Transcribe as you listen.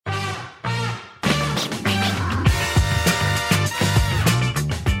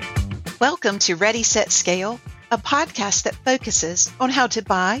Welcome to Ready, Set, Scale, a podcast that focuses on how to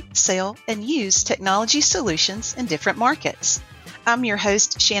buy, sell, and use technology solutions in different markets. I'm your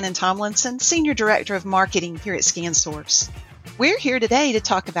host, Shannon Tomlinson, Senior Director of Marketing here at ScanSource. We're here today to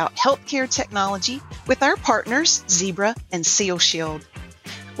talk about healthcare technology with our partners, Zebra and SealShield.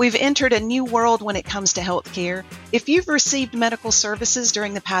 We've entered a new world when it comes to healthcare. If you've received medical services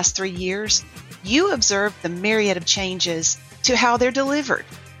during the past 3 years, you observed the myriad of changes to how they're delivered.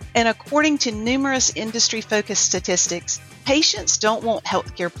 And according to numerous industry-focused statistics, patients don't want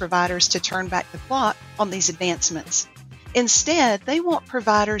healthcare providers to turn back the clock on these advancements. Instead, they want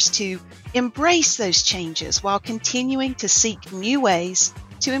providers to embrace those changes while continuing to seek new ways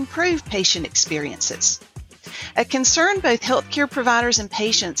to improve patient experiences. A concern both healthcare providers and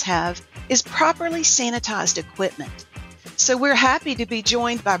patients have is properly sanitized equipment. So we're happy to be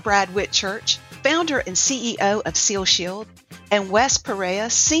joined by Brad Whitchurch, founder and CEO of SealShield, and Wes Perea,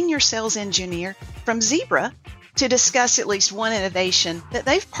 Senior Sales Engineer from Zebra, to discuss at least one innovation that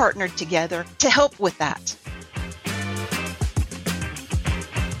they've partnered together to help with that.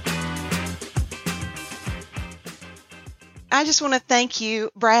 I just want to thank you,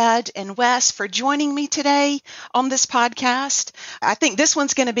 Brad and Wes, for joining me today on this podcast. I think this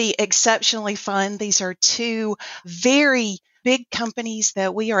one's going to be exceptionally fun. These are two very big companies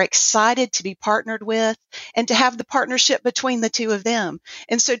that we are excited to be partnered with and to have the partnership between the two of them.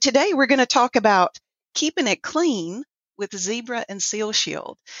 And so today we're going to talk about keeping it clean with Zebra and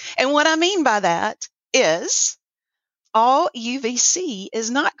SealShield. And what I mean by that is all UVC is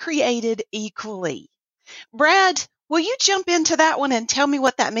not created equally. Brad, will you jump into that one and tell me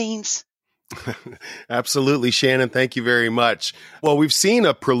what that means? Absolutely, Shannon. Thank you very much. Well, we've seen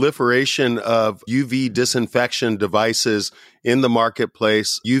a proliferation of UV disinfection devices in the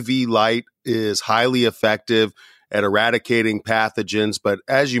marketplace. UV light is highly effective at eradicating pathogens, but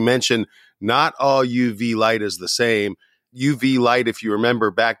as you mentioned, not all UV light is the same. UV light, if you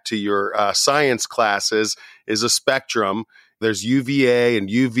remember back to your science classes, is a spectrum. There's UVA and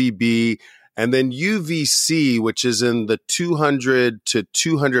UVB. And then UVC, which is in the 200 to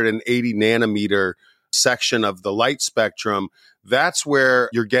 280 nanometer section of the light spectrum, that's where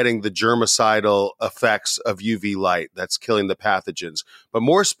you're getting the germicidal effects of UV light that's killing the pathogens. But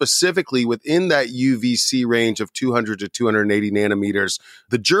more specifically, within that UVC range of 200 to 280 nanometers,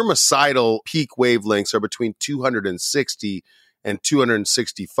 the germicidal peak wavelengths are between 260 and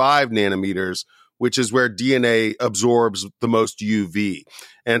 265 nanometers, which is where DNA absorbs the most UV.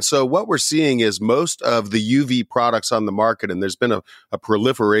 And so what we're seeing is most of the UV products on the market, and there's been a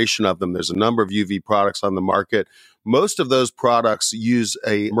proliferation of them. There's a number of UV products on the market. Most of those products use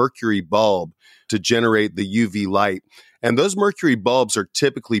a mercury bulb to generate the UV light. And those mercury bulbs are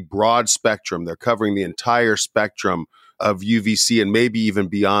typically broad spectrum. They're covering the entire spectrum of UVC and maybe even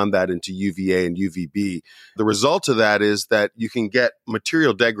beyond that into UVA and UVB. The result of that is that you can get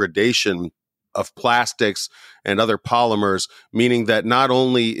material degradation of plastics and other polymers, meaning that not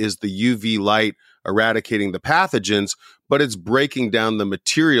only is the UV light eradicating the pathogens, but it's breaking down the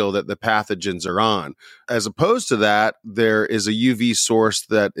material that the pathogens are on. As opposed to that, there is a UV source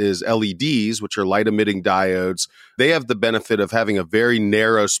that is LEDs, which are light-emitting diodes. They have the benefit of having a very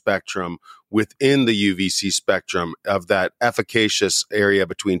narrow spectrum within the UVC spectrum of that efficacious area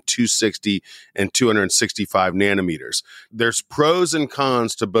between 260 and 265 nanometers. There's pros and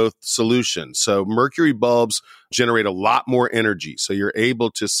cons to both solutions. So mercury bulbs generate a lot more energy. So you're able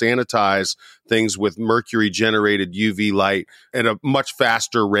to sanitize things with mercury-generated UV light at a much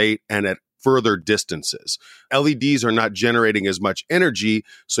faster rate and at further distances. LEDs are not generating as much energy,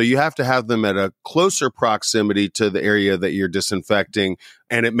 so you have to have them at a closer proximity to the area that you're disinfecting,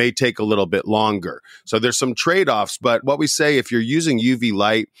 and it may take a little bit longer. So there's some trade-offs, but what we say, if you're using UV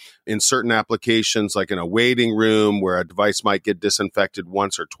light in certain applications, like in a waiting room where a device might get disinfected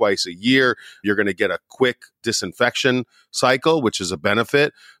once or twice a year, you're going to get a quick disinfection cycle, which is a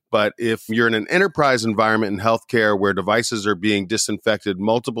benefit. But if you're in an enterprise environment in healthcare where devices are being disinfected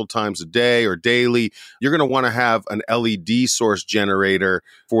multiple times a day or daily, you're going to want to have an LED source generator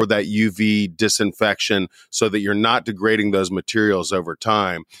for that UV disinfection so that you're not degrading those materials over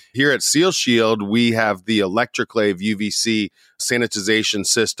time. Here at SealShield, we have the Electroclave UVC sanitization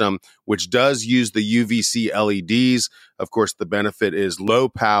system, which does use the UVC LEDs. Of course, the benefit is low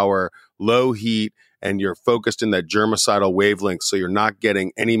power, low heat, and you're focused in that germicidal wavelength, so you're not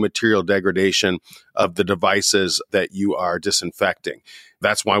getting any material degradation of the devices that you are disinfecting.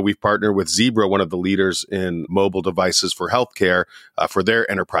 That's why we've partnered with Zebra, one of the leaders in mobile devices for healthcare, for their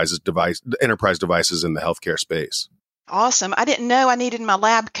enterprise devices in the healthcare space. Awesome. I didn't know I needed my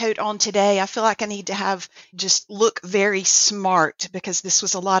lab coat on today. I feel like I need to have just look very smart because this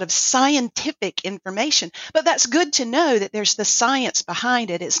was a lot of scientific information. But that's good to know that there's the science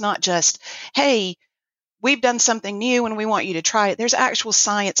behind it. It's not just, hey, we've done something new and we want you to try it. There's actual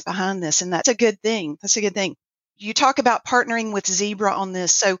science behind this, and that's a good thing. That's a good thing. You talk about partnering with Zebra on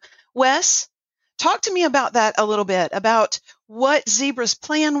this. So, Wes, talk to me about that a little bit, about what Zebra's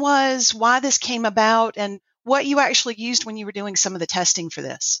plan was, why this came about, and what you actually used when you were doing some of the testing for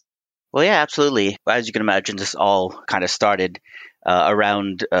this. Well, yeah, absolutely. As you can imagine, this all kind of started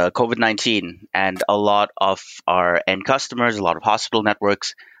around COVID-19, and a lot of our end customers, a lot of hospital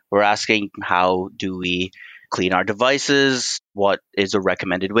networks were asking, how do we clean our devices? What is a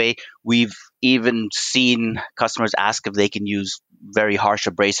recommended way? We've even seen customers ask if they can use very harsh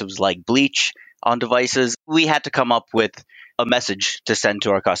abrasives like bleach on devices. We had to come up with a message to send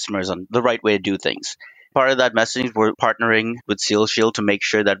to our customers on the right way to do things. Part of that message, we're partnering with Seal Shield to make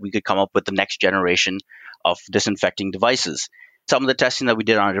sure that we could come up with the next generation of disinfecting devices. Some of the testing that we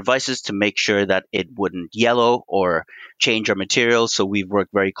did on our devices to make sure that it wouldn't yellow or change our materials. So we've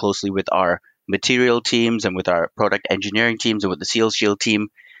worked very closely with our material teams and with our product engineering teams and with the Seal Shield team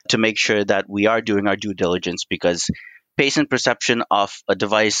to make sure that we are doing our due diligence, because patient perception of a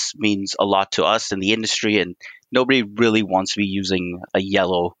device means a lot to us in the industry, and nobody really wants to be using a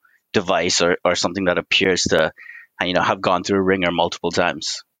yellow device or something that appears to, have gone through a ringer multiple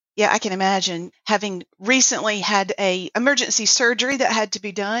times. Yeah, I can imagine. Having recently had a emergency surgery that had to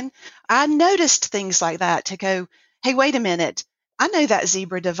be done, I noticed things like that to go, hey, wait a minute. I know that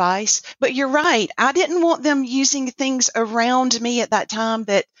Zebra device, but you're right. I didn't want them using things around me at that time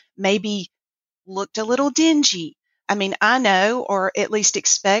that maybe looked a little dingy. I mean, I know, or at least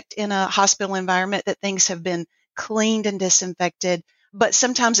expect in a hospital environment, that things have been cleaned and disinfected, but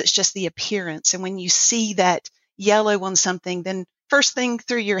sometimes it's just the appearance. And when you see that yellow on something, then first thing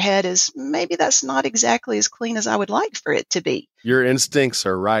through your head is maybe that's not exactly as clean as I would like for it to be. Your instincts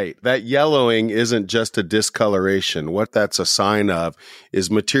are right. That yellowing isn't just a discoloration. What that's a sign of is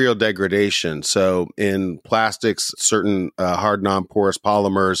material degradation. So in plastics, certain hard non-porous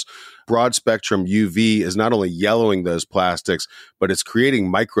polymers, broad spectrum UV is not only yellowing those plastics, but it's creating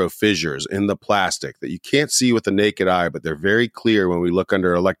micro fissures in the plastic that you can't see with the naked eye, but they're very clear when we look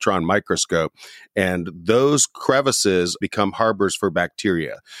under an electron microscope. And those crevices become harbors for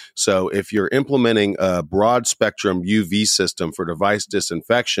bacteria. So if you're implementing a broad spectrum UV system for device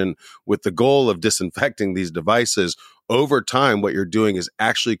disinfection with the goal of disinfecting these devices, over time, what you're doing is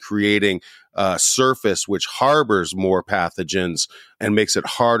actually creating a surface which harbors more pathogens and makes it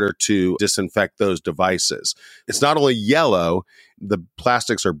harder to disinfect those devices. It's not only yellow, the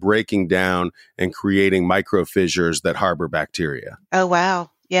plastics are breaking down and creating micro fissures that harbor bacteria. Oh,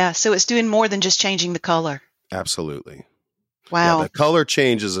 wow. Yeah. So it's doing more than just changing the color. Absolutely. Wow. Yeah, the color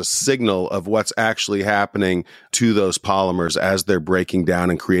change is a signal of what's actually happening to those polymers as they're breaking down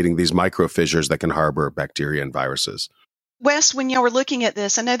and creating these micro fissures that can harbor bacteria and viruses. Wes, when you were looking at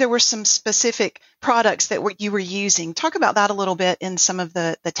this, I know there were some specific products that you were using. Talk about that a little bit in some of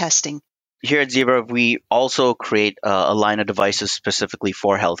the testing. Here at Zebra, we also create a line of devices specifically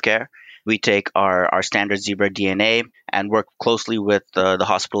for healthcare. We take our standard Zebra DNA and work closely with the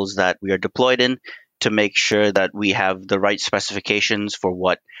hospitals that we are deployed in to make sure that we have the right specifications for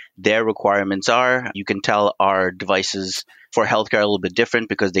what their requirements are. You can tell our devices for healthcare are a little bit different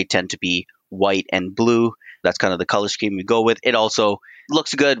because they tend to be white and blue. That's kind of the color scheme we go with. It also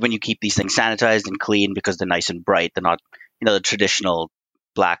looks good when you keep these things sanitized and clean because they're nice and bright. They're not, the traditional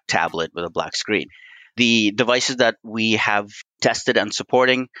black tablet with a black screen. The devices that we have tested and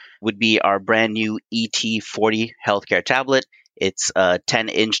supporting would be our brand new ET40 healthcare tablet. It's a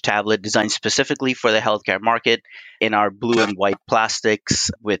 10-inch tablet designed specifically for the healthcare market in our blue and white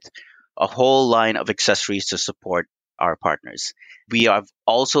plastics with a whole line of accessories to support our partners. We have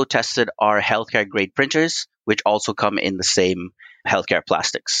also tested our healthcare grade printers, which also come in the same healthcare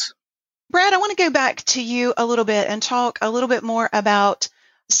plastics. Brad, I want to go back to you a little bit and talk a little bit more about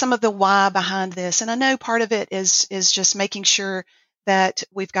some of the why behind this. And I know part of it is just making sure that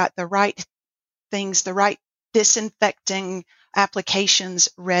we've got the right things, the right disinfecting applications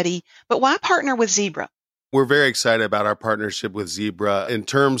ready. But why partner with Zebra? We're very excited about our partnership with Zebra. In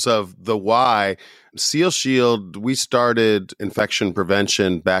terms of the why, Seal Shield, we started infection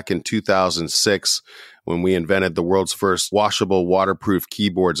prevention back in 2006 when we invented the world's first washable, waterproof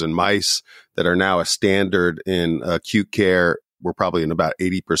keyboards and mice that are now a standard in acute care we're probably in about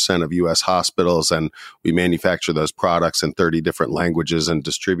 80% of U.S. hospitals, and we manufacture those products in 30 different languages and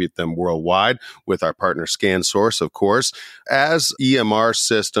distribute them worldwide with our partner ScanSource, of course. As EMR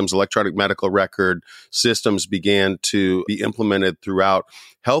systems, electronic medical record systems, began to be implemented throughout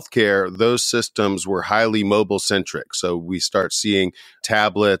healthcare, those systems were highly mobile centric. So we start seeing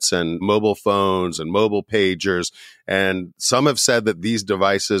tablets and mobile phones and mobile pagers. And some have said that these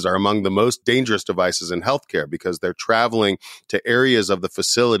devices are among the most dangerous devices in healthcare because they're traveling to areas of the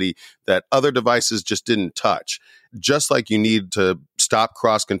facility that other devices just didn't touch. Just like you need to stop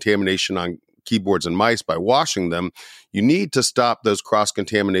cross-contamination on keyboards and mice by washing them, you need to stop those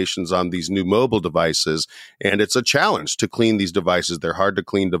cross-contaminations on these new mobile devices. And it's a challenge to clean these devices. They're hard to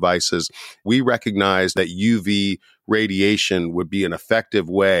clean devices. We recognize that UV radiation would be an effective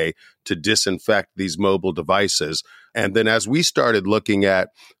way to disinfect these mobile devices. And then as we started looking at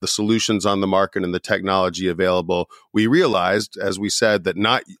the solutions on the market and the technology available, we realized, as we said, that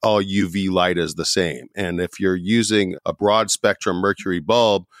not all UV light is the same. And if you're using a broad spectrum mercury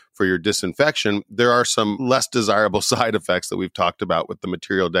bulb for your disinfection, there are some less desirable side effects that we've talked about with the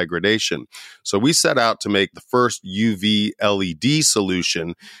material degradation. So we set out to make the first UV LED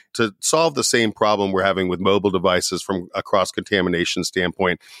solution to solve the same problem we're having with mobile devices from a cross-contamination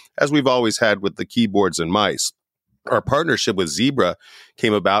standpoint, as we've always had with the keyboards and mice. Our partnership with Zebra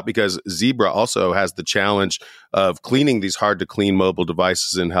came about because Zebra also has the challenge of cleaning these hard to clean mobile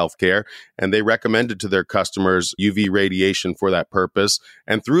devices in healthcare. And they recommended to their customers UV radiation for that purpose.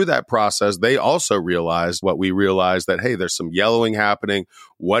 And through that process, they also realized what we realized, that, hey, there's some yellowing happening.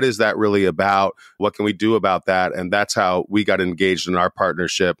 What is that really about? What can we do about that? And that's how we got engaged in our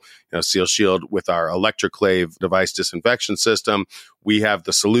partnership. Seal Shield with our electroclave device disinfection system. We have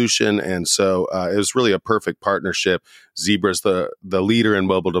the solution. And so it was really a perfect partnership. Zebra's the leader in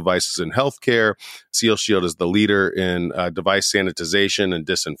mobile devices in healthcare. Seal Shield is the leader in device sanitization and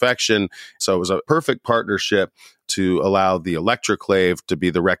disinfection. So it was a perfect partnership to allow the electroclave to be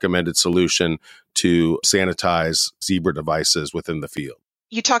the recommended solution to sanitize Zebra devices within the field.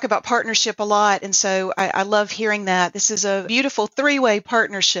 You talk about partnership a lot, and so I love hearing that. This is a beautiful three-way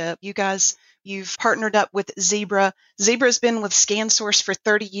partnership. You guys, you've partnered up with Zebra. Zebra's been with ScanSource for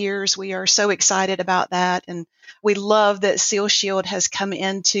 30 years. We are so excited about that, and we love that Seal Shield has come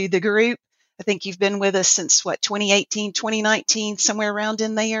into the group. I think you've been with us since, 2018, 2019, somewhere around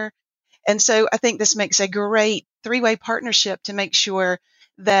in there. And so I think this makes a great three-way partnership to make sure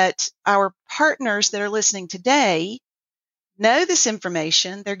that our partners that are listening today know this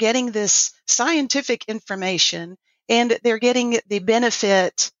information, they're getting this scientific information, and they're getting the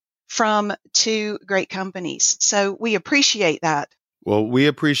benefit from two great companies. So we appreciate that. Well, we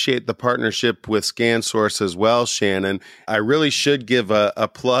appreciate the partnership with ScanSource as well, Shannon. I really should give a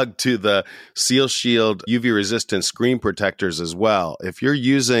plug to the Seal Shield UV-resistant screen protectors as well. If you're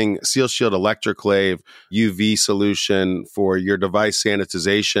using Seal Shield electroclave UV solution for your device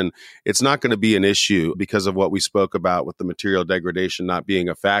sanitization, it's not going to be an issue because of what we spoke about with the material degradation not being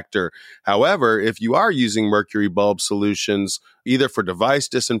a factor. However, if you are using mercury bulb solutions, either for device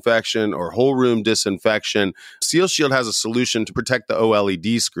disinfection or whole room disinfection, Seal Shield has a solution to protect the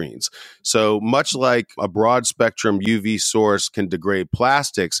OLED screens. So much like a broad spectrum UV source can degrade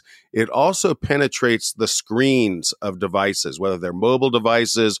plastics, it also penetrates the screens of devices, whether they're mobile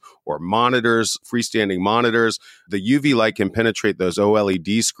devices or monitors, freestanding monitors. The UV light can penetrate those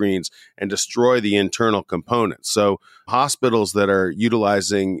OLED screens and destroy the internal components. So hospitals that are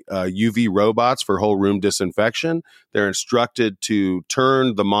utilizing UV robots for whole room disinfection, they're instructed to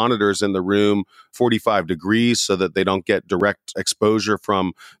turn the monitors in the room 45 degrees so that they don't get direct exposure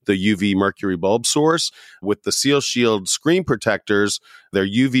from the UV mercury bulb source. With the Seal Shield screen protectors, they're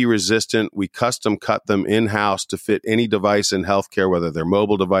UV resistant. We custom cut them in-house to fit any device in healthcare, whether they're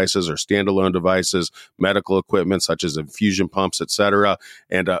mobile devices or standalone devices, medical equipment such as infusion pumps, et cetera.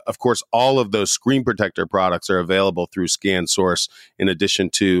 And of course, all of those screen protector products are available through ScanSource, in addition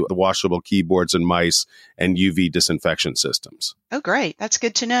to the washable keyboards and mice and UV disinfection systems. Oh, great. That's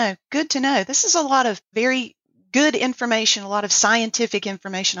good to know. Good to know. This is a lot of very good information, a lot of scientific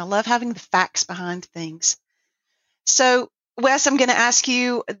information. I love having the facts behind things. So, Wes, I'm going to ask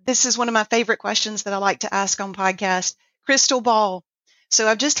you, this is one of my favorite questions that I like to ask on podcasts, crystal ball. So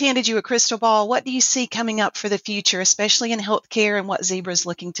I've just handed you a crystal ball. What do you see coming up for the future, especially in healthcare, and what Zebra is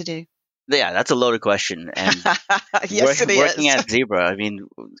looking to do? Yeah, that's a loaded question. And yes, it is. Working at Zebra, I mean,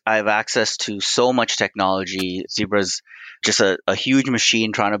 I have access to so much technology. Zebra's just a huge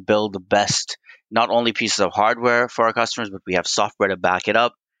machine trying to build the best, not only pieces of hardware for our customers, but we have software to back it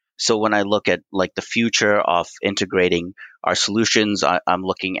up. So when I look at like the future of integrating our solutions, I'm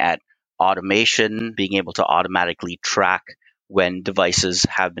looking at automation, being able to automatically track when devices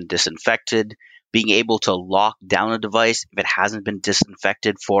have been disinfected, being able to lock down a device if it hasn't been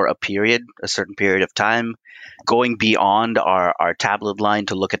disinfected for a certain period of time, going beyond our tablet line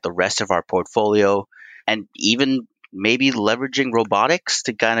to look at the rest of our portfolio, and even maybe leveraging robotics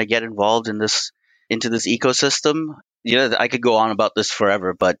to kind of get involved into this ecosystem. I could go on about this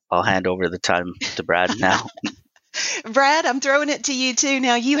forever, but I'll hand over the time to Brad now. Brad, I'm throwing it to you too.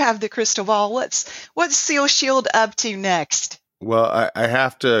 Now you have the crystal ball. What's Seal Shield up to next? Well, I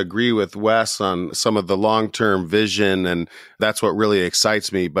have to agree with Wes on some of the long-term vision, and that's what really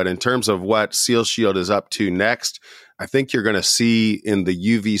excites me. But in terms of what Seal Shield is up to next, I think you're going to see in the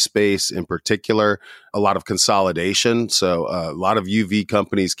UV space in particular a lot of consolidation. So a lot of UV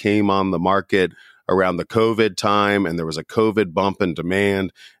companies came on the market around the COVID time, and there was a COVID bump in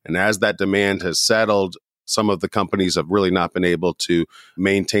demand. And as that demand has settled, some of the companies have really not been able to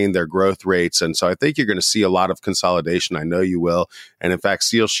maintain their growth rates. And so I think you're going to see a lot of consolidation. I know you will. And in fact,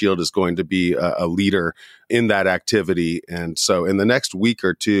 Seal Shield is going to be a leader in that activity. And so in the next week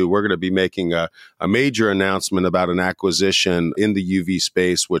or two, we're going to be making a major announcement about an acquisition in the UV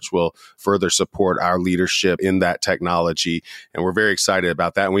space, which will further support our leadership in that technology. And we're very excited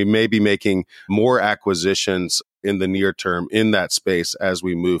about that. And we may be making more acquisitions in the near term in that space as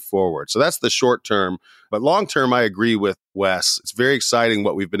we move forward. So that's the short term. But long term, I agree with Wes. It's very exciting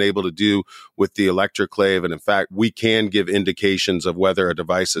what we've been able to do with the electroclave. And in fact, we can give indications of whether a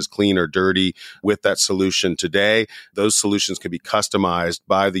device is clean or dirty with that solution today. Those solutions can be customized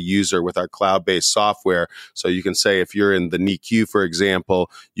by the user with our cloud-based software. So you can say if you're in the NICU, for example,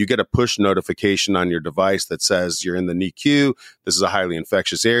 you get a push notification on your device that says you're in the NICU. This is a highly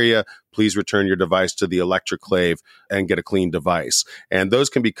infectious area. Please return your device to the electroclave and get a clean device. And those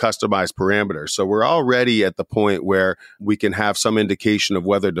can be customized parameters. So we're already at the point where we can have some indication of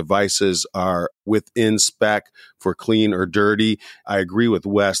whether devices are within spec for clean or dirty. I agree with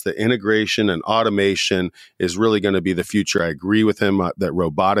Wes that integration and automation is really going to be the future. I agree with him that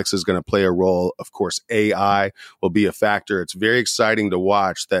robotics is going to play a role. Of course, AI will be a factor. It's very exciting to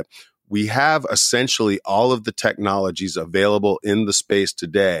watch that we have essentially all of the technologies available in the space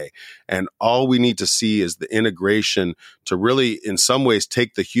today. And all we need to see is the integration to really, in some ways,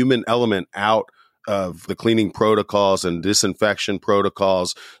 take the human element out of the cleaning protocols and disinfection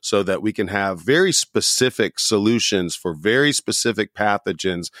protocols so that we can have very specific solutions for very specific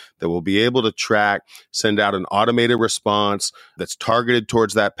pathogens that will be able to track, send out an automated response that's targeted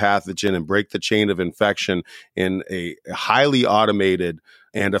towards that pathogen and break the chain of infection in a highly automated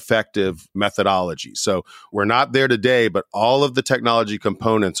and effective methodology. So we're not there today, but all of the technology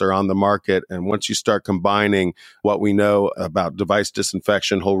components are on the market. And once you start combining what we know about device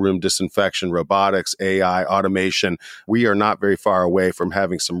disinfection, whole room disinfection, robotics, AI, automation, we are not very far away from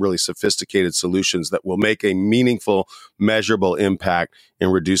having some really sophisticated solutions that will make a meaningful, measurable impact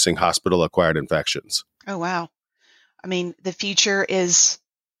in reducing hospital-acquired infections. Oh, wow. I mean, the future is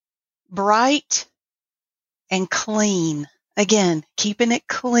bright and clean. Again, keeping it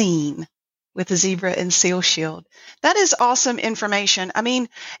clean with the Zebra and Seal Shield. That is awesome information. I mean,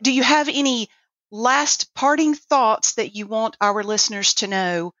 do you have any last parting thoughts that you want our listeners to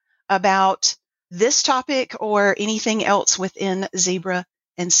know about this topic or anything else within Zebra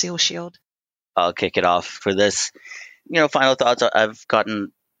and Seal Shield? I'll kick it off for this. Final thoughts. I've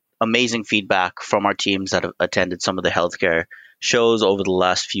gotten amazing feedback from our teams that have attended some of the healthcare shows over the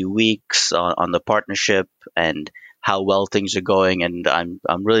last few weeks on the partnership and how well things are going. And I'm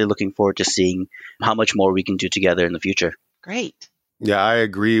really looking forward to seeing how much more we can do together in the future. Great. Yeah, I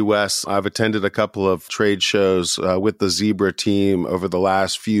agree, Wes. I've attended a couple of trade shows with the Zebra team over the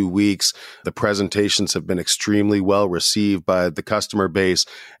last few weeks. The presentations have been extremely well received by the customer base,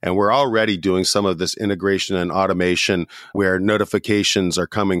 and we're already doing some of this integration and automation where notifications are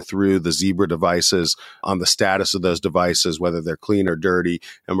coming through the Zebra devices on the status of those devices, whether they're clean or dirty.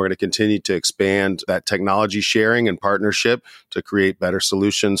 And we're going to continue to expand that technology sharing and partnership to create better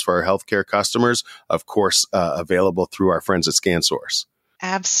solutions for our healthcare customers, of course, available through our friends at ScanSource.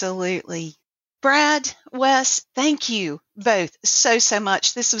 Absolutely. Brad, Wes, thank you both so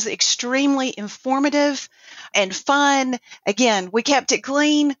much. This was extremely informative and fun. Again, we kept it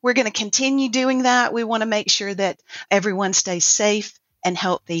clean. We're going to continue doing that. We want to make sure that everyone stays safe and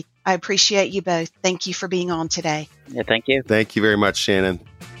healthy. I appreciate you both. Thank you for being on today. Yeah, thank you. Thank you very much, Shannon.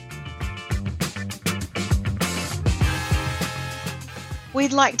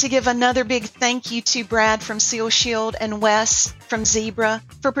 We'd like to give another big thank you to Brad from Seal Shield and Wes from Zebra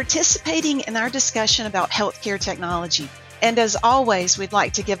for participating in our discussion about healthcare technology. And as always, we'd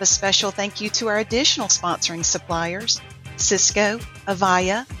like to give a special thank you to our additional sponsoring suppliers, Cisco,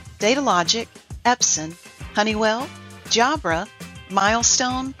 Avaya, Datalogic, Epson, Honeywell, Jabra,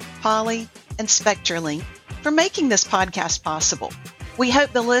 Milestone, Poly, and SpectraLink for making this podcast possible. We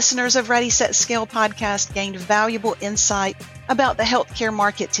hope the listeners of Ready, Set, Scale podcast gained valuable insight about the healthcare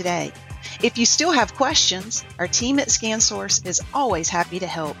market today. If you still have questions, our team at ScanSource is always happy to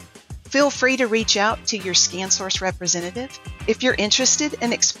help. Feel free to reach out to your ScanSource representative if you're interested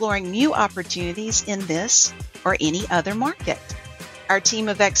in exploring new opportunities in this or any other market. Our team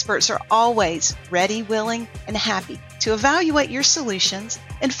of experts are always ready, willing, and happy to evaluate your solutions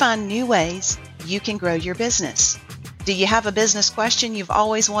and find new ways you can grow your business. Do you have a business question you've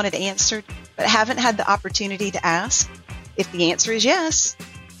always wanted answered but haven't had the opportunity to ask? If the answer is yes,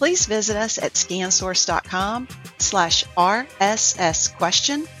 please visit us at scansource.com/RSS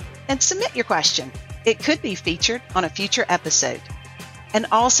question and submit your question. It could be featured on a future episode. And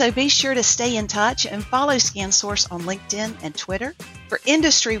also be sure to stay in touch and follow ScanSource on LinkedIn and Twitter for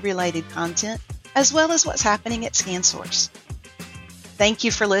industry-related content, as well as what's happening at ScanSource. Thank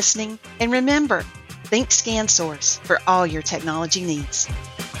you for listening, and remember, think ScanSource for all your technology needs.